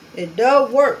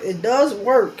work. It does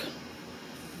work.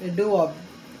 It do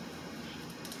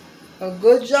a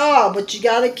good job, but you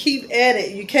gotta keep at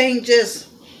it. You can't just,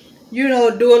 you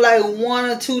know, do it like 1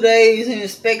 or 2 days and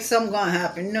expect something gonna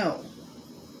happen. No.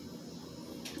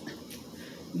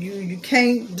 You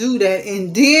can't do that.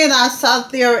 And then I sat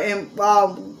there and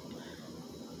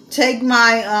take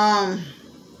my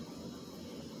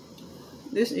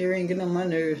this earring getting on my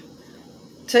nerves.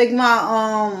 Take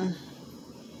my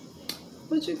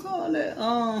what you call it?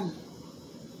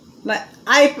 Like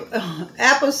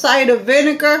apple cider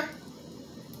vinegar.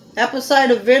 Apple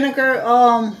cider vinegar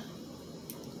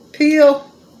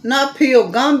peel, not peel,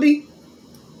 Gumby.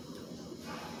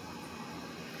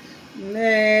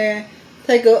 Man,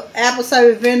 take a apple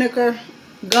cider vinegar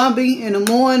Gumby in the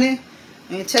morning,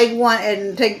 and take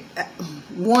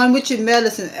one with your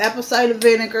medicine, apple cider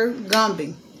vinegar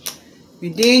Gumby.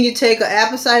 And then you take an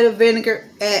apple cider vinegar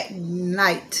at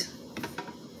night.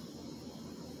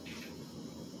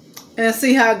 And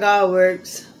see how God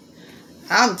works.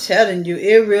 I'm telling you,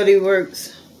 it really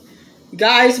works.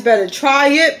 Guys, better try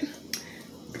it.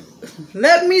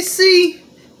 Let me see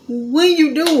when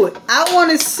you do it. I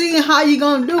want to see how you're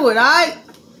going to do it, alright?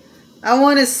 I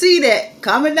want to see that.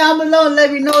 Comment down below and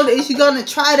let me know that if you're going to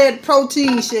try that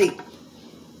protein shake.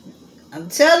 I'm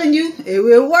telling you, it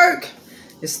will work.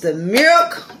 It's the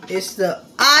milk, it's the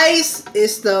ice,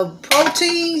 it's the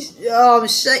protein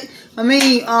shake.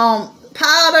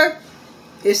 Powder.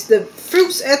 It's the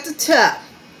fruits at the top.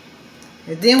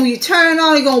 And then when you turn it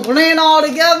on, you're going to blend all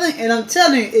together. And I'm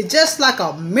telling you, it's just like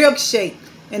a milkshake.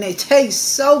 And it tastes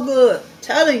so good. I'm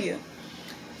telling you.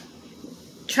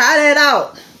 Try that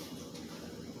out.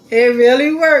 It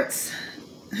really works.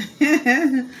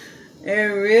 It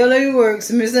really works.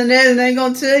 Miss Annette ain't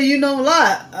going to tell you no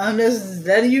lie. I'm just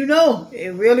letting you know.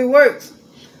 It really works.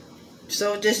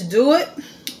 So just do it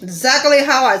exactly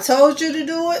how I told you to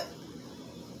do it.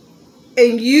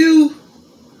 And you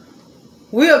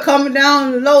will come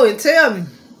down below and tell me,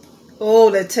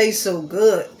 oh, that tastes so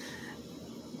good.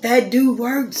 That dude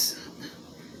works.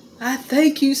 I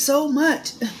thank you so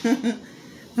much.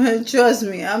 Trust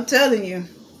me, I'm telling you.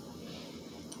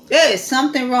 There is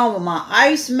something wrong with my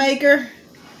ice maker.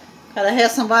 Gotta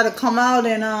have somebody come out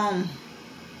and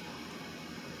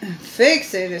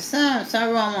fix it. There's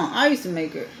something wrong with my ice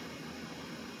maker.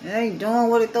 It ain't doing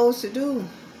what it's supposed to do.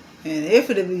 And if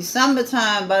it'll be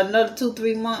summertime by another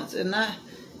 2-3 months, and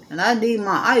I need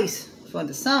my ice for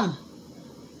the summer.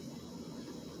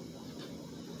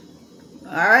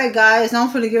 Alright guys, I'm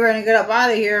finna get ready to get up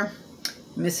out of here.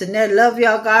 Miss Annette, love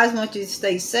y'all guys. I want you to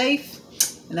stay safe.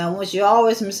 And I want you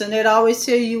always, Miss Annette always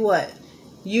tell you what?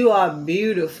 You are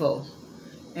beautiful.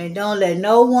 And don't let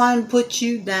no one put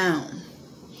you down.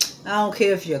 I don't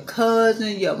care if your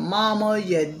cousin, your mama,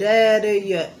 your daddy,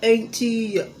 your auntie,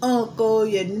 your uncle,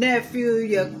 your nephew,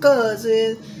 your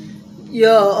cousin,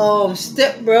 your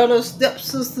stepbrother,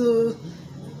 stepsister.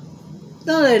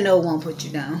 Don't let no one put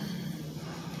you down.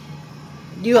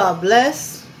 You are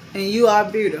blessed and you are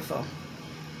beautiful.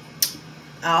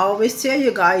 I always tell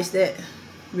you guys that.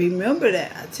 Remember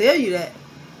that. I tell you that.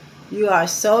 You are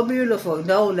so beautiful.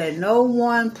 Don't let no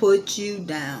one put you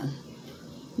down.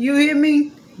 You hear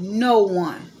me? No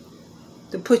one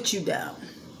to put you down.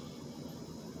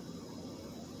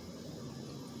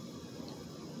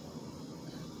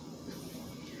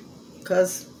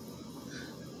 Cause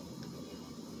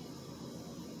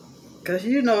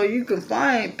you know, you can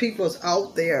find people's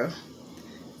out there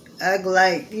act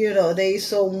like, you know, they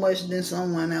so much than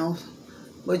someone else.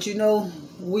 But you know,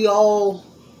 we all,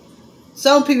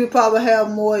 some people probably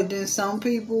have more than some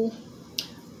people,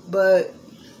 but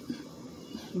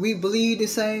we bleed the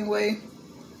same way.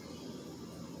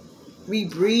 We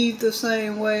breathe the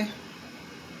same way.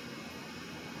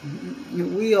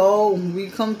 We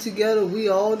come together, we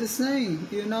all the same,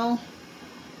 you know.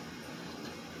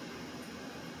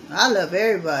 I love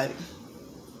everybody.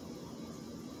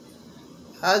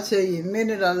 I'll tell you a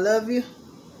minute I love you,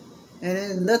 and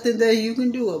there's nothing that you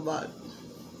can do about it.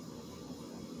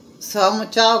 So I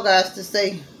want y'all guys to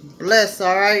stay blessed,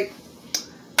 alright?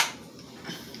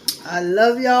 I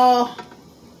love y'all.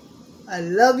 I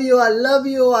love you, I love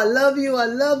you, I love you, I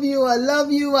love you, I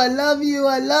love you, I love you,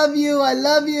 I love you, I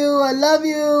love you, I love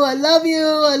you, I love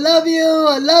you, I love you,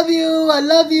 I love you, I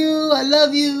love you, I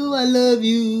love you, I love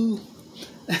you.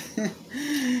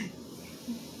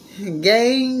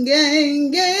 Gang,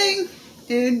 gang, gang,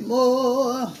 and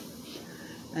more.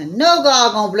 I know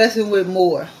God gonna bless him with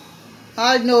more.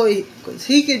 I know because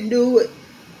he can do it.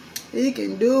 He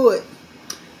can do it.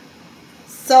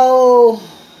 So,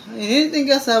 anything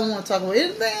else I want to talk about?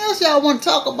 Anything else y'all want to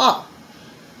talk about?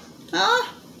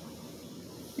 Huh?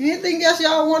 Anything else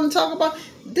y'all want to talk about?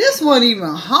 This wasn't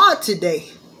even hot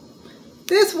today.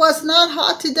 This was not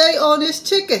hot today on this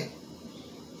chicken.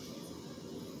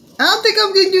 I don't think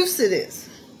I'm getting used to this.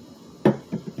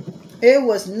 It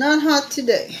was not hot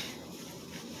today.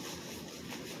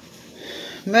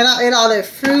 Man, I ate all that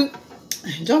fruit,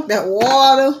 drank that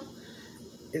water,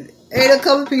 ate a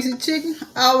couple pieces of chicken.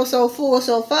 I was so full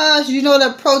so fast. You know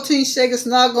that protein shake is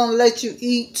not going to let you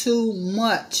eat too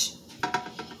much.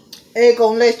 It's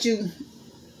going to let you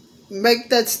make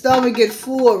that stomach get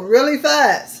full really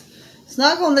fast. It's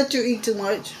not going to let you eat too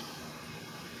much.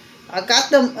 I got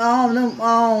them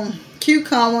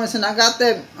cucumbers and I got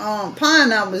that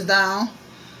pineapples down.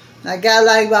 I got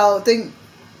like about, I think,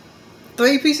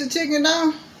 3 pieces of chicken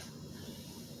down.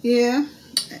 Yeah.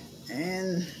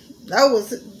 And that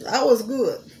was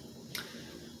good.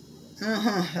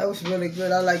 That was really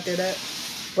good. I liked that.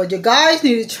 But you guys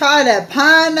need to try that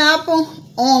pineapple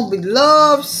on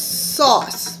beloved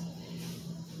sauce.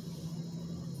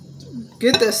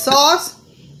 Get the sauce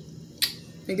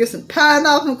and get some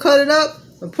pineapple and cut it up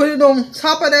and put it on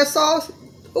top of that sauce.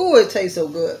 Ooh, it tastes so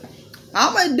good.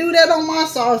 I'm going to do that on my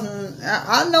sauce. And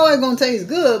I know it's going to taste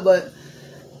good, but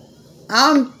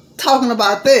I'm talking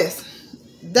about this.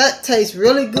 That tastes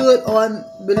really good on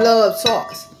beloved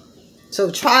sauce.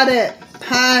 So try that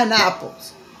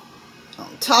pineapples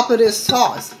on top of this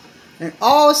sauce. And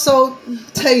also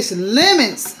taste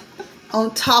lemons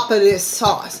on top of this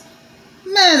sauce.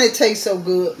 Man, it tastes so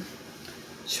good.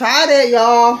 Try that,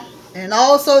 y'all. And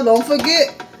also don't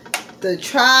forget to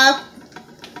try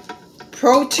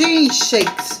protein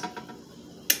shakes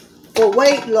for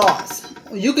weight loss.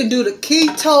 You can do the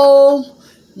keto.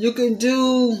 You can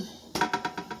do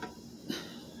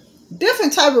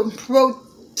different type of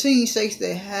protein shakes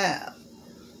they have.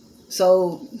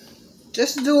 So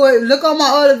just do it. Look on my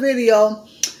other video.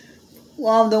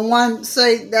 The one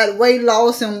say that weight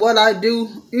loss and what I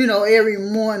do, you know, every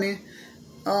morning.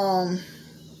 And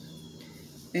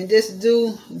just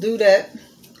do that.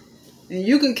 And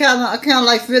you can kind of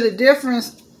like feel the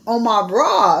difference on my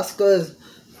bras, because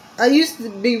I used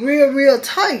to be real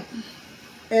tight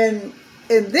and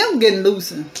them getting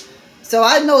loosened. So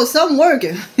I know something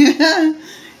working.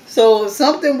 So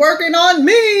something working on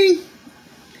me.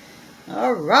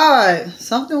 All right,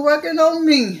 something working on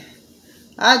me.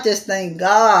 I just thank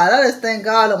God. I just thank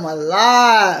God I'm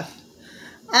alive.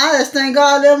 I just thank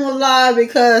God I'm alive,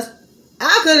 because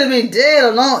I could have been dead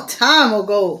a long time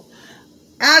ago.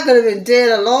 I could have been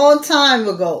dead a long time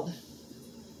ago.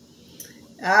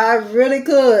 I really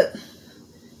could.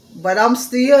 But I'm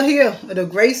still here. With the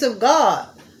grace of God,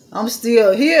 I'm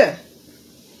still here.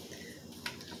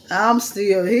 I'm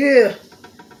still here.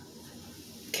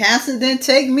 Cancer didn't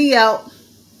take me out.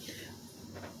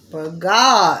 But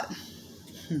God,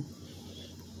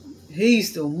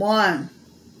 He's the one.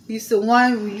 He's the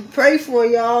one you pray for,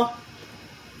 y'all.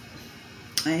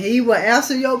 And He will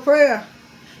answer your prayer.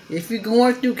 If you're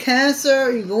going through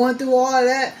cancer, you're going through all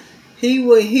that, He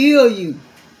will heal you.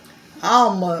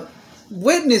 I'm a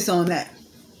witness on that.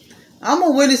 I'm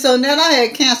a witness on that. I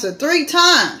had cancer 3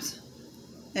 times.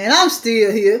 And I'm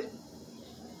still here.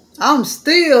 I'm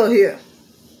still here.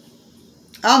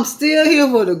 I'm still here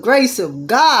for the grace of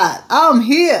God. I'm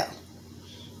here.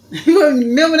 You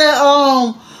remember that,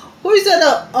 who said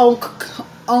that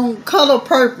on Color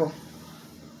Purple?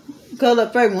 Color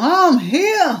Purple. I'm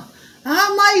here.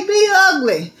 I might be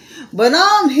ugly, but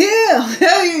I'm here.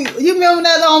 You remember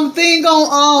that thing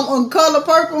on Color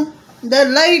Purple? That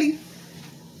lady?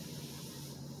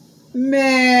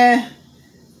 Man,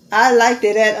 I liked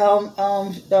it at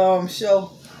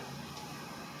show.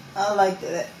 I liked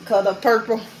it at Color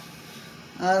Purple.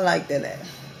 I liked it at.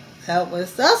 That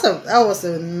was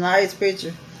a nice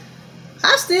picture.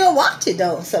 I still watch it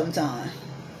though sometimes.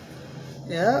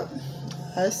 Yep.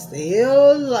 I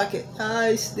still like it.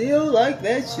 I still like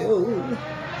that show.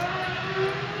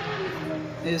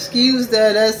 Excuse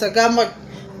that. I got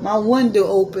my window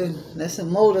open. That's a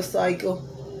motorcycle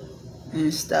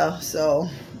and stuff. So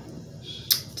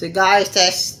to guys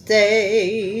that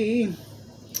stay.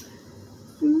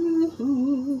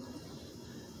 Ooh.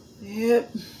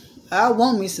 Yep. I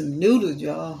want me some noodles,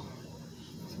 y'all.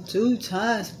 2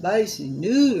 times spicy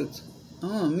noodles. I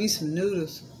want me some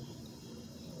noodles.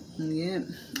 Yeah.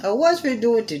 I was going to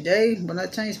do it today, but I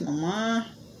changed my mind.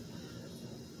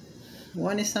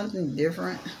 Wanted something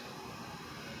different.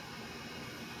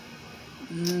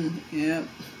 Yeah.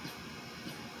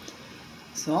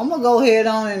 So I'm going to go ahead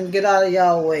on and get out of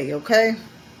y'all way, okay?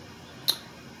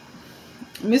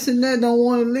 Missing that don't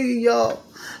want to leave, y'all.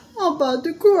 I'm about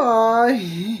to cry.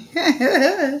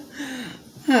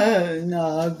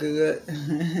 No, I'm good.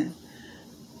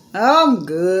 I'm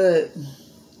good.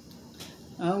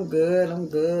 I'm good. I'm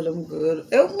good. I'm good.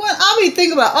 I be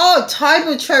thinking about all type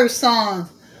of church songs.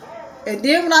 And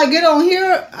then when I get on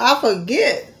here, I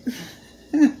forget.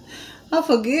 I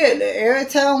forget that every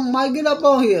time I get up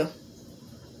on here.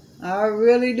 I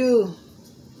really do.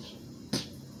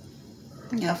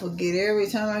 I forget every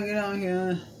time I get on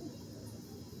here.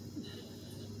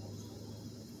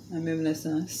 I remember that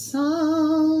song.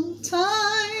 Sometimes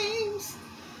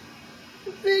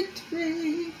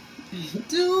victory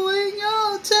doing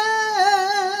your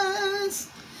task,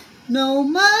 no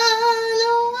matter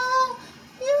how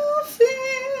you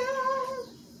feel,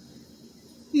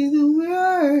 either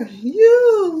way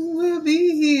you will be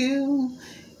healed.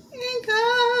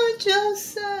 Encourage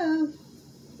yourself,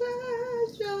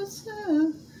 encourage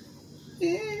yourself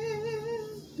in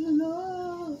the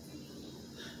Lord.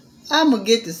 I'm going to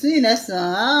get to sing that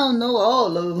song. I don't know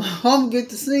all of them. I'm going to get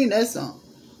to sing that song.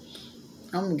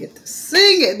 I'm going to get to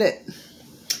sing it.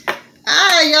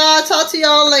 Alright, y'all. Talk to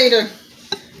y'all later.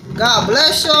 God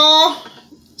bless y'all.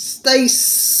 Stay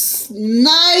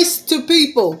nice to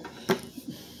people.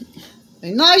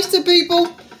 Stay nice to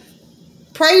people.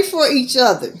 Pray for each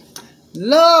other.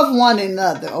 Love one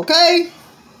another, okay?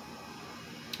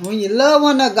 When you love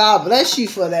one another, God bless you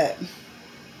for that.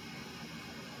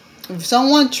 If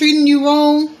someone treating you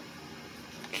wrong,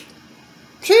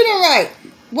 treat them right.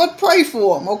 But pray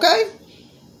for them, okay?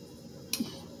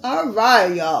 All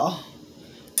right, y'all.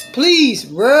 Please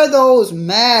wear those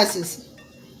masks.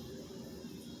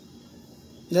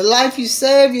 The life you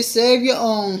save your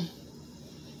own.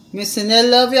 Miss Annette,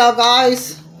 love y'all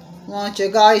guys. Want you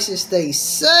guys to stay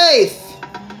safe.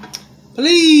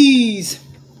 Please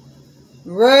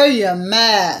wear your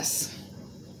mask.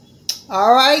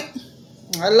 All right?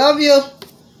 I love you.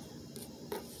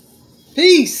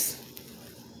 Peace.